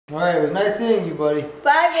Alright, it was nice seeing you, buddy.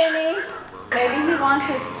 Bye, Vinny. Maybe he wants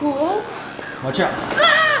his pool. Watch out.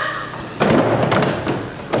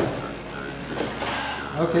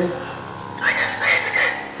 Okay.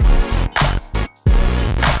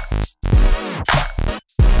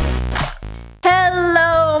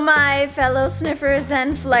 Hello, my fellow sniffers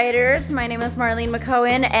and flighters. My name is Marlene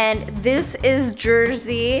McCohen, and this is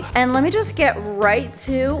Jersey. And let me just get right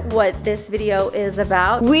to what this video is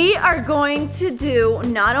about. We are going to do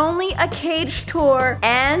not only a cage tour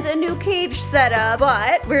and a new cage setup,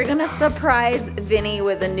 but we're gonna surprise Vinny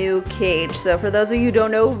with a new cage. So for those of you who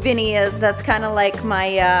don't know who Vinny is, that's kind of like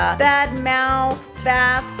my bad mouth,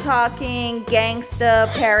 fast talking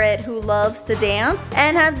gangsta parrot who loves to dance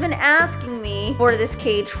and has been asking me for this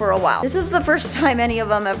cage for a while. This is the first time any of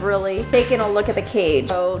them have really taken a look at the cage.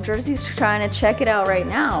 So Jersey's trying to check it out right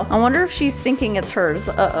now. I wonder if she's thinking it's hers.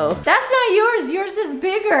 Uh-oh. That's not yours. Yours is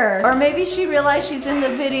bigger. Or maybe she realized she's in the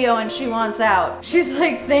video and she wants out. She's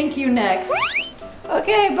like, thank you, next.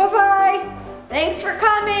 Okay, bye-bye. Thanks for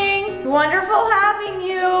coming. Wonderful having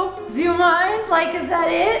you. Do you mind? Like, is that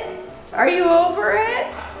it? Are you over it?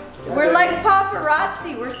 We're like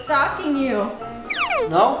paparazzi. We're stalking you.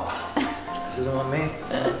 No? She doesn't want me.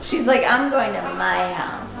 She's like, I'm going to my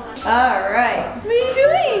house. All right. What are you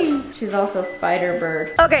doing? She's also Spider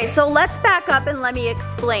Bird. Okay, so let's back up and let me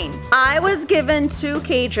explain. I was given 2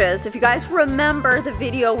 cages. If you guys remember the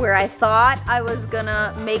video where I thought I was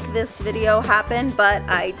gonna make this video happen, but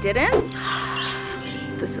I didn't.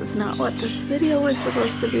 This is not what this video was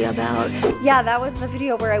supposed to be about. Yeah, that was the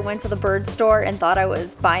video where I went to the bird store and thought I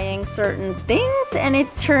was buying certain things, and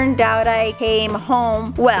it turned out I came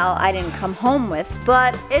home. Well, I didn't come home with,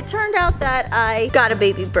 but it turned out that I got a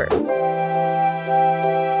baby bird.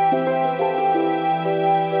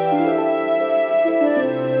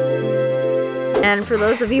 And for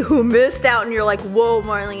those of you who missed out and you're like, whoa,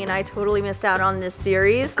 Marlene, I totally missed out on this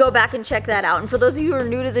series, go back and check that out. And for those of you who are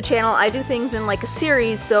new to the channel, I do things in like a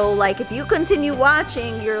series. So like if you continue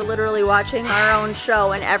watching, you're literally watching our own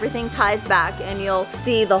show and everything ties back and you'll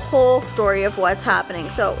see the whole story of what's happening.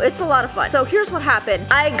 So it's a lot of fun. So here's what happened.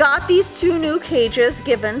 I got these 2 new cages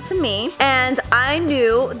given to me and I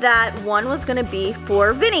knew that one was gonna be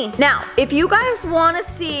for Vinny. Now, if you guys wanna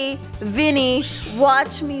see Vinny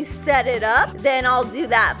watch me set it up, then I'll do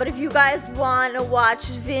that. But if you guys want to watch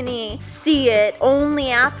Vinny see it only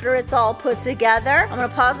after it's all put together, I'm gonna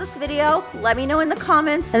pause this video, let me know in the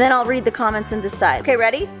comments, and then I'll read the comments and decide. Okay,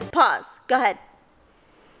 ready? Pause. Go ahead.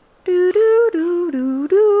 Do do do do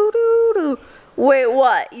do do do. Wait,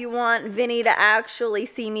 what? You want Vinny to actually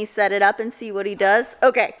see me set it up and see what he does?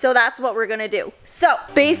 Okay, so that's what we're gonna do. So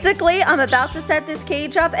basically, I'm about to set this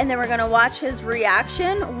cage up and then we're gonna watch his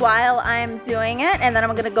reaction while I'm doing it, and then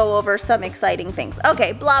I'm gonna go over some exciting things.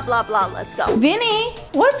 Okay, blah, blah, blah, let's go. Vinny,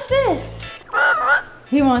 what's this?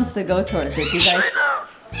 He wants to go towards it, you guys.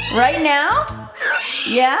 Right now?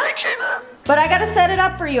 Yeah? But I gotta set it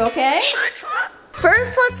up for you, okay?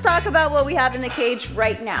 First, let's talk about what we have in the cage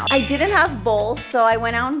right now. I didn't have bowls, so I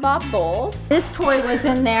went out and bought bowls. This toy was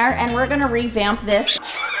in there, and we're gonna revamp this.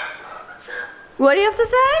 What do you have to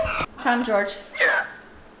say? Come, George.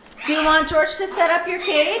 Do you want George to set up your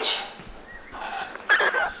cage?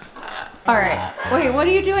 All right. Wait, what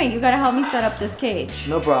are you doing? You gotta help me set up this cage.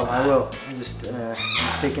 No problem, I will. I'm just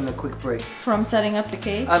taking a quick break. From setting up the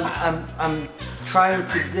cage? I'm trying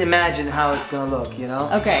to imagine how it's gonna look, you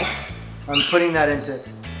know? Okay. I'm putting that into,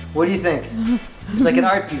 what do you think? It's like an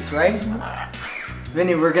art piece, right?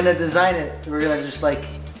 Vinny, we're gonna design it. We're gonna just like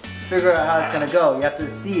figure out how it's gonna go. You have to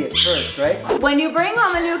see it first, right? When you bring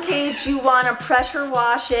home a new cage, you wanna pressure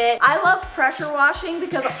wash it. I love pressure washing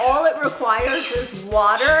because all it requires is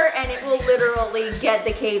water and it will literally get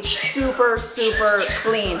the cage super, super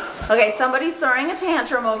clean. Okay, somebody's throwing a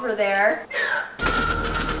tantrum over there.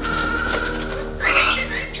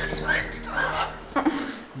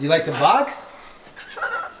 Do you like the box?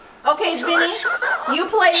 Okay, Vinny, you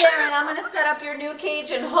play there and I'm gonna set up your new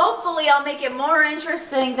cage and hopefully I'll make it more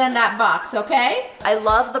interesting than that box, okay? I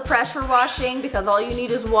love the pressure washing because all you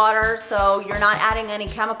need is water, so you're not adding any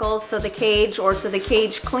chemicals to the cage or to the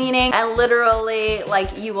cage cleaning, and literally,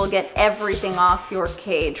 like, you will get everything off your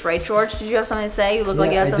cage, right, George? Did you have something to say? You look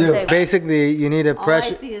like you had something to say. Basically, you need a pressure.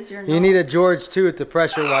 All I see is your nose. You need a George too to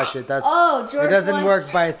pressure wash it. That's. Oh, George. It doesn't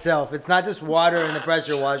work by itself. It's not just water in the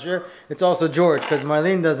pressure washer. It's also George, because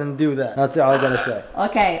Marlene doesn't do that. That's all I gotta say.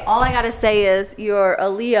 Okay, all I gotta say is you're a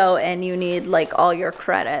Leo and you need like all your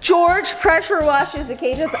credit. George pressure washes the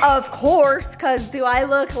cages, of course, because do I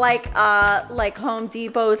look like Home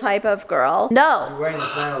Depot type of girl? No. You're wearing the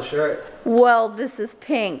flannel shirt. Well, this is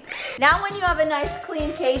pink. Now when you have a nice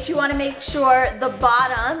clean cage, you want to make sure the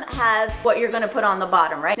bottom has what you're going to put on the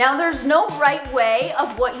bottom, right? Now there's no right way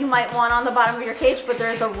of what you might want on the bottom of your cage, but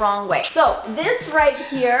there is a wrong way. So this right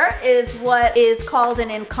here is what is called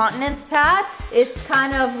an incontinence pad. It's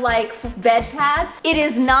kind of like bed pads. It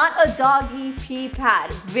is not a doggy pee pad.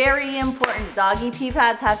 Very important. Doggy pee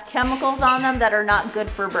pads have chemicals on them that are not good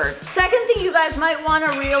for birds. Second thing you guys might want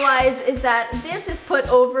to realize is that this is put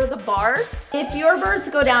over the bars. If your birds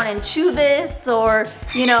go down and chew this, or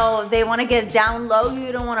you know, they want to get down low,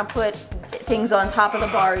 you don't want to put things on top of the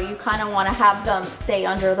bar. You kind of want to have them stay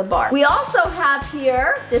under the bar. We also have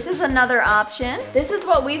here, this is another option. This is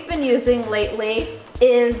what we've been using lately,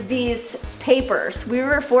 is these papers. We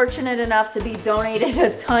were fortunate enough to be donated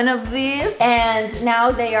a ton of these, and now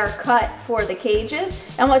they are cut for the cages.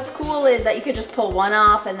 And what's cool is that you could just pull one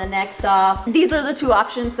off and the next off. These are the two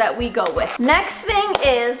options that we go with. Next thing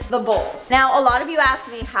is the bowls. Now a lot of you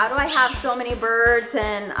ask me, how do I have so many birds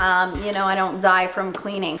and you know, I don't die from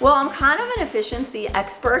cleaning? Well, I'm kind of an efficiency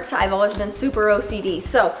expert. I've always been super OCD.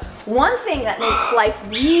 So one thing that makes life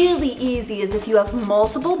really easy is if you have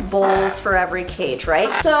multiple bowls for every cage, right?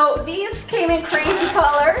 So these came in crazy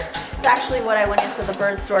colors. It's actually what I went into the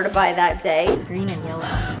bird store to buy that day. Green and yellow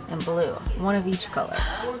and blue, one of each color.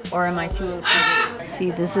 Or am I too OCD? See,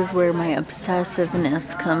 this is where my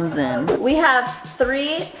obsessiveness comes in. We have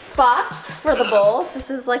 3 spots for the bowls. This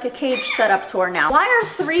is like a cage setup tour now. Why are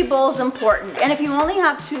 3 bowls important? And if you only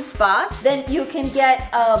have 2 spots, then you can get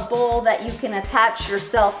a bowl that you can attach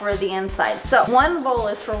yourself for the inside. So one bowl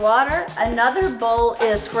is for water, another bowl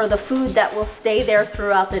is for the food that will stay there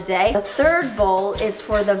throughout the day. The third bowl is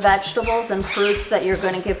for the vegetables and fruits that you're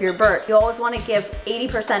going to give your bird. You always want to give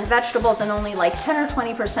 80% vegetables and only like 10 or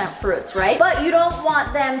 20% fruits, right? But you don't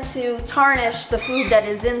want them to tarnish the food that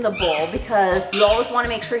is in the bowl, because you always want to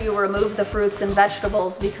make sure you remove the fruits and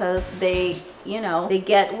vegetables, because they, you know, they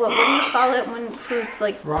get, what do you call it when fruits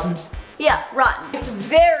like rotten? Yeah, rotten. It's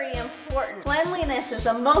very important. Cleanliness is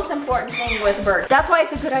the most important thing with birds. That's why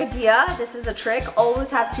it's a good idea. This is a trick.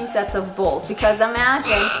 Always have 2 sets of bowls, because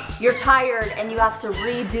imagine you're tired and you have to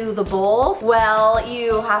redo the bowls. Well,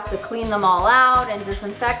 you have to clean them all out and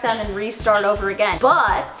disinfect them and restart over again.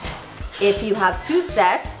 But if you have 2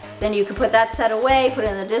 sets, then you can put that set away, put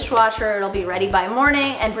it in the dishwasher, it'll be ready by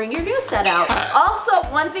morning, and bring your new set out. Also,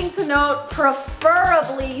 one thing to note,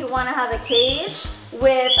 preferably you wanna have a cage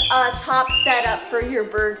with a top setup for your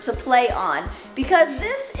bird to play on. Because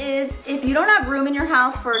this is, if you don't have room in your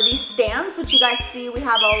house for these stands, which you guys see we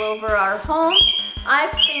have all over our home, I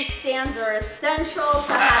think stands are essential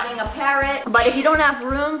to having a parrot. But if you don't have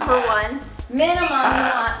room for one, minimum you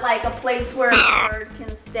want like a place where a bird can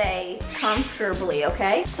stay comfortably,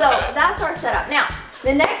 okay? So that's our setup. Now,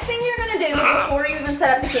 the next thing you're gonna do before you even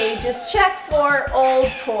set up the cage is check for old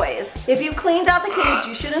toys. If you cleaned out the cage,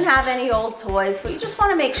 you shouldn't have any old toys, but you just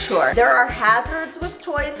wanna make sure. There are hazards with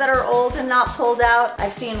toys that are old and not pulled out.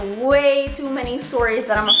 I've seen way too many stories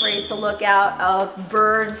that I'm afraid to look out of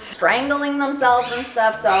birds strangling themselves and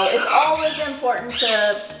stuff, so it's always important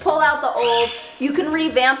to pull out the old. You can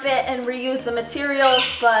revamp it and reuse the materials,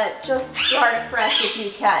 but just start afresh if you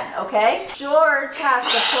can, okay? George has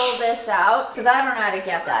to pull this out, because I don't know how to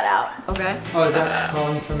get that out, okay? Oh, is that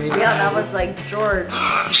calling for me? Yeah, that was like, George,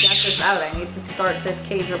 get this out. I need to start this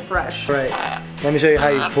cage afresh. Right. Let me show you how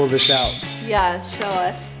you pull this out. Yeah, show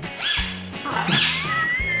us.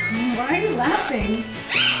 Why are you laughing?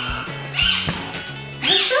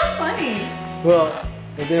 That's so funny. Well,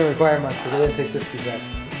 it didn't require much because I didn't take this piece out.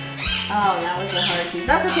 Oh, that was the hard piece.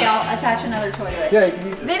 That's okay, I'll attach another toy to it. Yeah, you can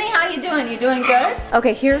use it. Vinny, how you doing? You doing good?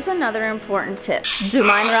 Okay, here's another important tip. Do you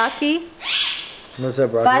mind, Rocky? What's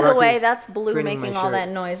up, Rocky? By the way, Rocky's that's Blue printing making my all shirt. that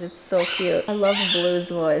noise. It's so cute. I love Blue's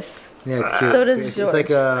voice. Yeah, it's cute. So does it's George. It's like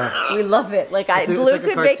a... We love it. Like It's Blue like a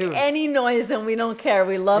could make cartoon. any noise and we don't care.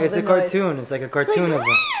 We love It's the a noise. cartoon. It's like a cartoon of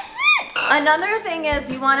them. Another thing is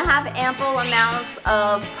you want to have ample amounts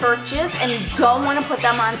of perches, and you don't want to put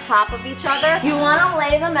them on top of each other. You want to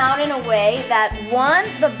lay them out in a way that, one,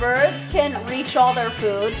 the birds can reach all their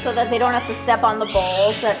food so that they don't have to step on the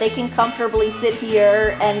bowls, that they can comfortably sit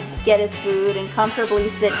here and get his food and comfortably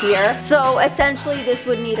sit here. So essentially this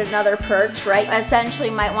would need another perch, right? Essentially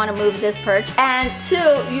you might want to move this perch. And 2,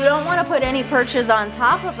 you don't want to put any perches on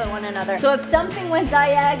top of one another. So if something went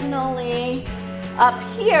diagonally up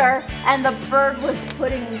here and the bird was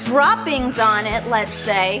putting droppings on it, let's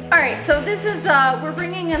say. All right, so this is, we're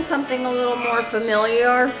bringing in something a little more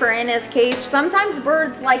familiar for in his cage. Sometimes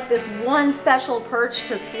birds like this one special perch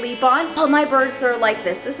to sleep on. All my birds are like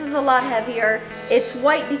this. This is a lot heavier. It's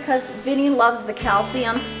white because Vinny loves the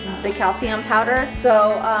calcium powder. So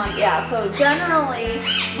yeah, so generally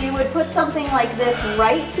we would put something like this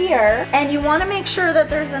right here, and you want to make sure that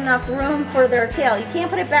there's enough room for their tail. You can't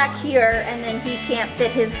put it back here and then he can't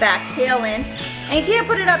fit his back tail in, and you can't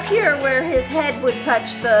put it up here where his head would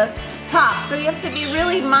touch the top. So you have to be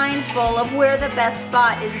really mindful of where the best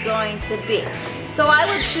spot is going to be. So I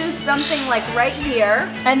would choose something like right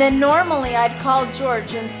here, and then normally I'd call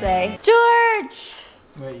George and say, George!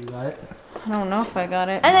 Wait, you got it? I don't know if I got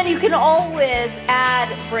it. And then you can always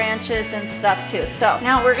add branches and stuff too. So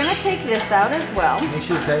now we're gonna take this out as well. Make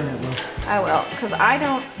sure you tighten it, Will. I will, because I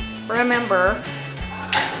don't remember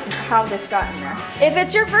how this got in there. If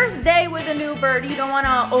it's your first day with a new bird, you don't want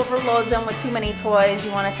to overload them with too many toys.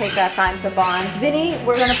 You want to take that time to bond. Vinny,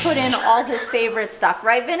 we're going to put in all his favorite stuff,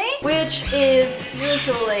 right Vinny? Which is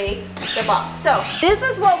usually the box. So this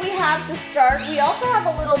is what we have to start. We also have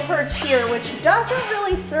a little perch here, which doesn't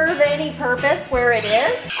really serve any purpose where it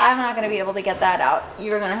is. I'm not going to be able to get that out.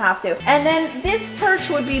 You're going to have to. And then this perch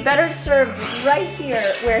would be better served right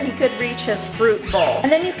here where he could reach his fruit bowl.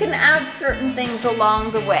 And then you can add certain things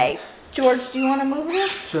along the way. George, do you want to move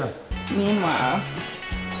this? Sure. Meanwhile,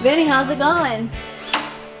 Vinny, how's it going?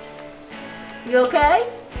 You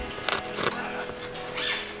okay?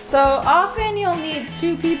 So often you'll need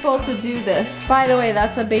two people to do this. By the way,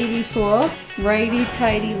 that's a baby pool. Righty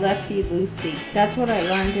tighty, lefty loosey. That's what I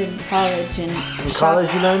learned in college. In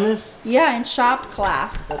college you learned this? Yeah, in shop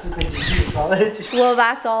class. That's what they teach you in college? Well,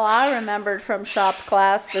 that's all I remembered from shop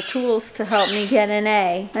class, the tools to help me get an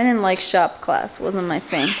A. I didn't like shop class, wasn't my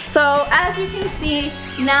thing. So as you can see,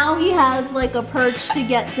 now he has like a perch to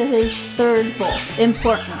get to his third bowl.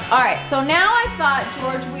 Important. All right, so now I thought,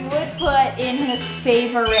 George, we would put in his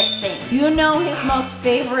favorite thing. You know his most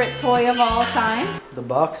favorite toy of all time? The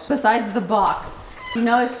box? Besides the box. You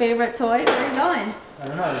know his favorite toy? Where are you going? I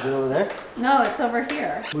don't know, is it over there? No, it's over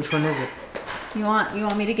here. Which one is it? You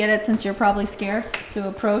want me to get it since you're probably scared to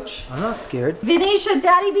approach? I'm not scared. Vinny, should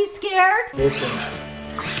Daddy be scared? Listen.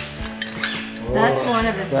 That's one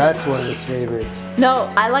of his That's one of his favorites.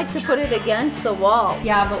 No, I like to put it against the wall.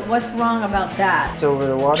 Yeah, but what's wrong about that? It's over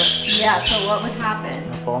the water? Yeah, so what would happen?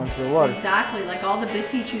 It'll fall into the water. Exactly, like all the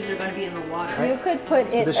bits he chews are going to be in the water. Right. You could put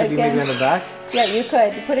it This should be maybe on the back? Yeah, you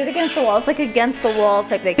could. Put it against the wall. It's like against the wall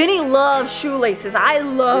type thing. Vinny loves shoelaces. I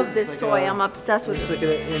love this toy. I'm obsessed with this. It's like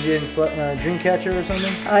an Indian dream catcher or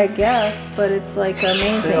something? I guess, but it's like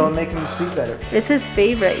amazing. It'll make him sleep better. It's his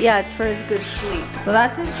favorite. Yeah, it's for his good sleep. So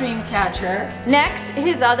that's his dream catcher. Next,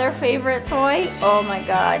 his other favorite toy. Oh my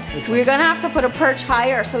God. We're gonna have to put a perch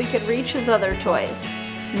higher so he could reach his other toys.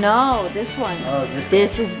 No, this one. Oh,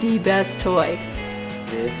 this is the best toy.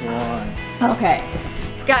 This one. Okay.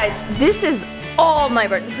 Guys, this is all my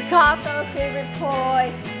bird. Picasso's favorite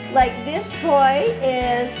toy. Like this toy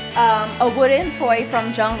is a wooden toy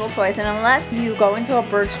from Jungle Toys, and unless you go into a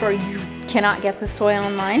bird store, you cannot get this toy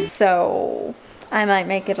online. So I might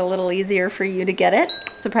make it a little easier for you to get it.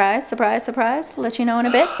 Surprise, surprise, surprise. I'll let you know in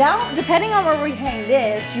a bit. Now, depending on where we hang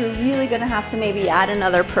this, you're really gonna have to maybe add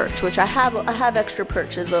another perch, which I have extra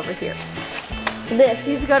perches over here.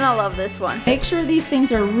 He's gonna love this one. Make sure these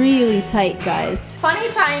things are really tight, guys. Funny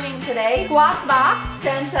timing today. Squawk Box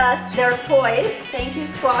sent us their toys. Thank you,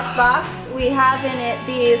 Squawk Box. We have in it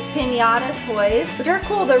these pinata toys, which are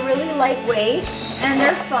cool. They're really lightweight and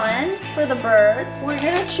they're fun for the birds. We're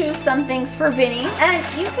gonna choose some things for Vinny, and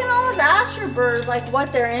you can always ask your bird like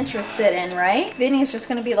what they're interested in, right? Vinny's just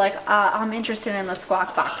gonna be like, I'm interested in the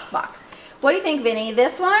Squawk Box box. What do you think, Vinny?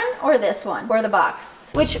 This one or this one? Or the box?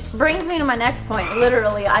 Which brings me to my next point.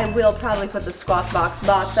 Literally, I will probably put the Squawk Box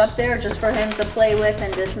box up there just for him to play with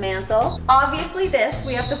and dismantle. Obviously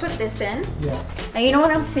we have to put this in. Yeah. And you know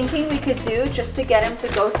what I'm thinking we could do just to get him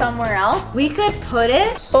to go somewhere else? We could put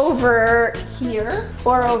it over here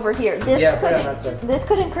or over here. This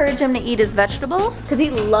could encourage him to eat his vegetables because he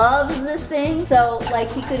loves this thing. So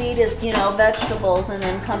like he could eat his, you know, vegetables and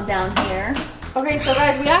then come down here. Okay, so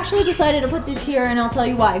guys, we actually decided to put this here, and I'll tell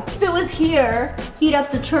you why. If it was here, he'd have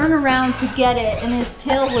to turn around to get it, and his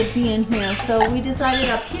tail would be in here. So we decided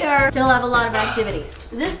up here, he'll have a lot of activity.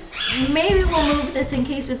 Maybe we'll move this in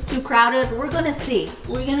case it's too crowded. We're gonna see.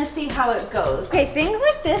 We're gonna see how it goes. Okay, things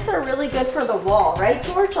like this are really good for the wall, right,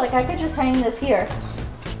 George? Like I could just hang this here.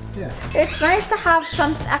 Yeah. It's nice to have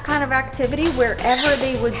that kind of activity wherever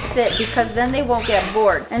they would sit, because then they won't get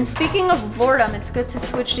bored. And speaking of boredom, it's good to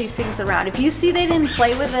switch these things around. If you see they didn't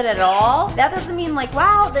play with it at all, that doesn't mean like,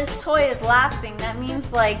 wow, this toy is lasting. That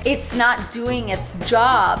means like it's not doing its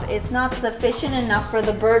job. It's not sufficient enough for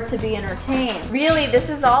the bird to be entertained. Really, this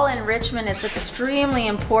is all enrichment. It's extremely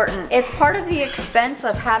important. It's part of the expense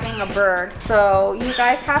of having a bird. So you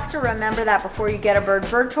guys have to remember that before you get a bird.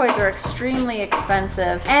 Bird toys are extremely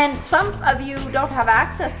expensive. And some of you don't have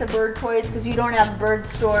access to bird toys because you don't have bird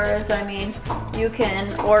stores. I mean, you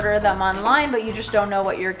can order them online, but you just don't know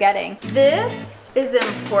what you're getting. This is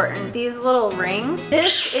important. These little rings.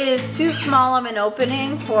 This is too small of an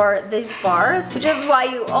opening for these bars, which is why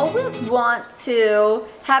you always want to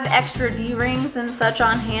have extra D-rings and such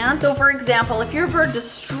on hand. So for example, if your bird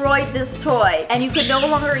destroyed this toy and you could no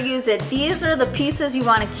longer use it, these are the pieces you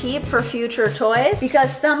want to keep for future toys,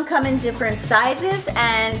 because some come in different sizes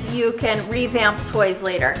and you can revamp toys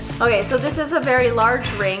later. Okay, so this is a very large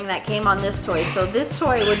ring that came on this toy. So this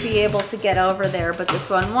toy would be able to get over there, but this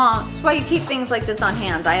one won't. That's why you keep things like this on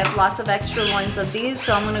hand. I have lots of extra ones of these,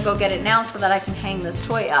 so I'm gonna go get it now so that I can hang this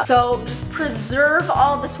toy up. So just preserve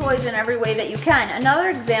all the toys in every way that you can.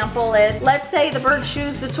 Another example is, let's say the bird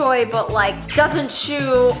chews the toy but like doesn't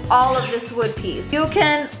chew all of this wood piece. You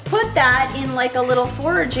can put that in like a little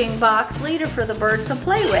foraging box later for the bird to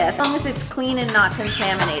play with, as long as it's clean and not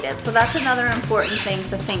contaminated. So that's another important thing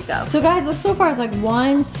to think of. So guys, look, so far it's like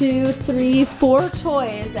 1, 2, 3, 4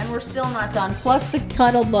 toys and we're still not done, plus the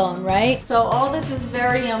cuddle bone, right? So all this is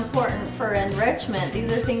very important for enrichment.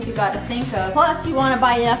 These are things you got to think of. Plus you want to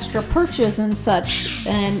buy extra perches and such,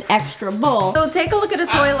 an extra bowl. So take a look at a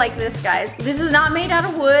toy like this, guys. This is not made out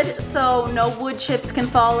of wood, so no wood chips can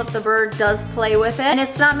fall if the bird does play with it. And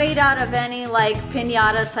it's not made out of any like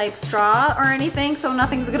piñata type straw or anything, so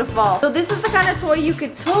nothing's gonna fall. So this is the kind of toy you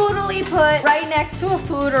could totally put right next to a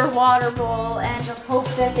food or water bowl and just hope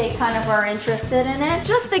that they kind of are interested in it,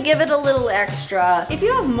 just to give it a little extra. If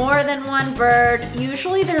you have more than one bird,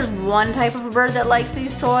 usually there's one type of a bird that likes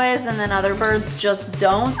these toys and then other birds just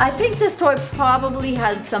don't. I think this toy probably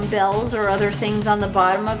had some bells or other things on the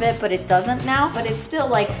bottom of it, but it doesn't now. But it's still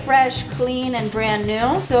like fresh, clean, and brand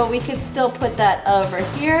new. So we could still put that over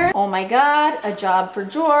here. Oh my God, a job for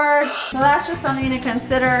George. So that's just something to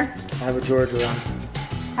consider. I have a George around.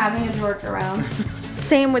 Having a George around.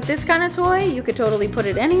 Same with this kind of toy, you could totally put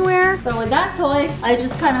it anywhere. So with that toy, I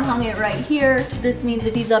just kind of hung it right here. This means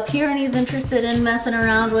if he's up here and he's interested in messing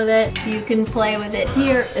around with it, you can play with it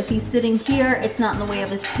here. If he's sitting here, it's not in the way of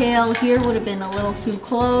his tail. Here would have been a little too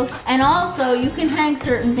close. And also, you can hang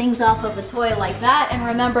certain things off of a toy like that, and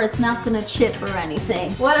remember, it's not gonna chip or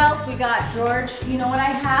anything. What else we got, George? You know what I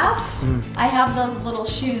have? I have those little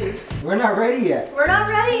shoes. We're not ready yet. We're not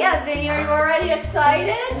ready yet, Vinny. Are you already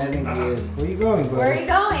excited? I think he is. Where are you going, buddy? Where are you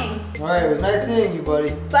going? Alright, it was nice seeing you,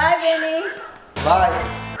 buddy. Bye, Vinny.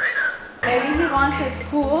 Bye. Maybe he wants his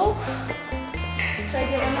pool. Should I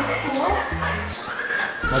give him his pool?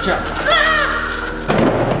 Watch out.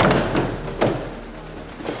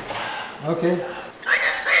 Okay.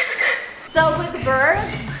 So with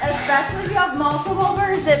birds, especially if you have multiple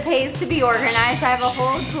birds, it pays to be organized. I have a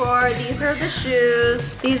whole drawer. These are the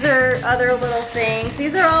shoes. These are other little things.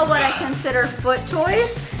 These are all what I consider foot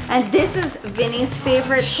toys. And this is Vinny's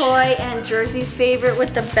favorite toy and Jersey's favorite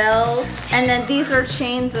with the bells. And then these are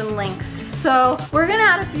chains and links. So we're gonna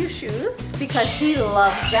add a few shoes because he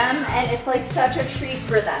loves them and it's like such a treat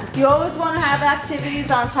for them. You always wanna have activities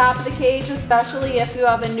on top of the cage, especially if you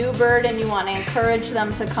have a new bird and you wanna encourage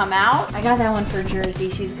them to come out. I got that one for Jersey.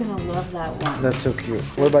 She's gonna love that one. That's so cute.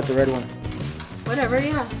 What about the red one? Whatever,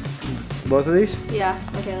 yeah. Both of these? Yeah,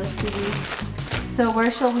 okay, let's see these. So where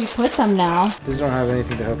shall we put them now? These don't have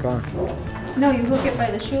anything to hook on. No, you hook it by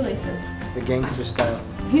the shoelaces. The gangster style.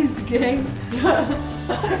 He's gangsta.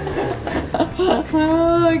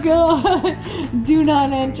 Oh my God. Do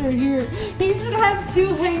not enter here. He should have two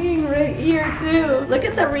hanging right here too. Look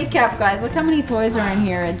at the recap, guys. Look how many toys are in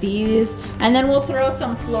here. These. And then we'll throw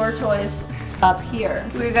some floor toys up here.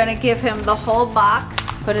 We're gonna give him the whole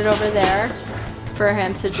box. Put it over there for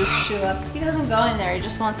him to just chew up. He doesn't go in there, he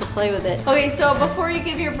just wants to play with it. Okay, so before you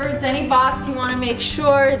give your birds any box, you want to make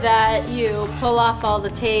sure that you pull off all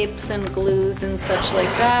the tapes and glues and such like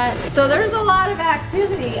that. So there's a lot of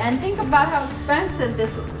activity, and think about how expensive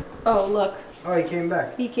this... Oh, look. Oh, he came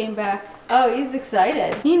back. He came back. Oh, he's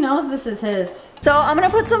excited. He knows this is his. So I'm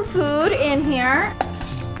gonna put some food in here.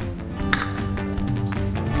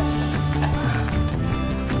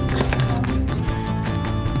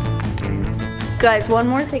 Guys, one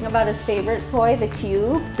more thing about his favorite toy, the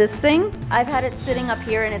cube. This thing, I've had it sitting up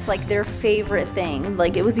here and it's like their favorite thing.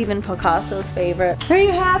 Like it was even Picasso's favorite. Are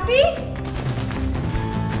you happy?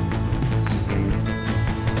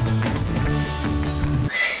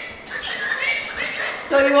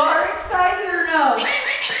 So you are excited or no?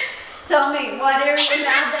 Tell me, what are you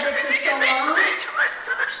mad that it took so long?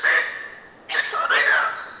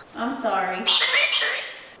 I'm sorry.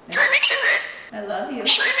 I love you.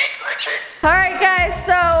 Alright guys,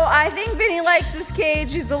 so I think Vinny likes this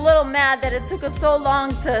cage. He's a little mad that it took us so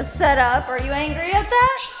long to set up. Are you angry at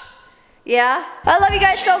that? Yeah? I love you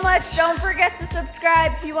guys so much. Don't forget to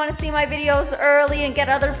subscribe if you want to see my videos early and get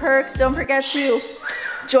other perks. Don't forget to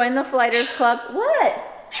join the Flighters Club. What?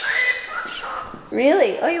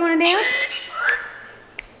 Really? Oh, you want to dance?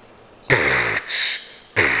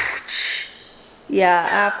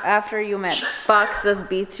 Yeah, after you met Box of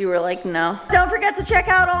Beats, you were like, no. Don't forget to check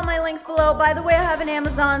out all my links below. By the way, I have an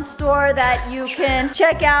Amazon store that you can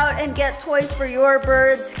check out and get toys for your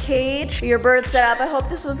bird's cage, your bird setup. I hope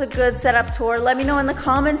this was a good setup tour. Let me know in the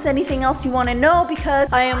comments anything else you want to know, because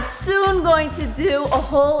I am soon going to do a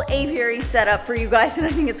whole aviary setup for you guys, and I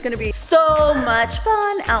think it's going to be so much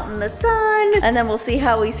fun out in the sun. And then we'll see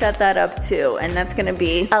how we set that up too, and that's going to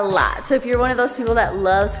be a lot. So if you're one of those people that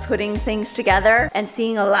loves putting things together and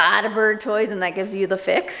seeing a lot of bird toys and that gives you the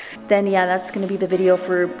fix, then yeah, that's gonna be the video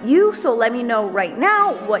for you. So let me know right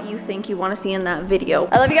now what you think you want to see in that video.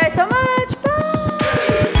 I love you guys so much.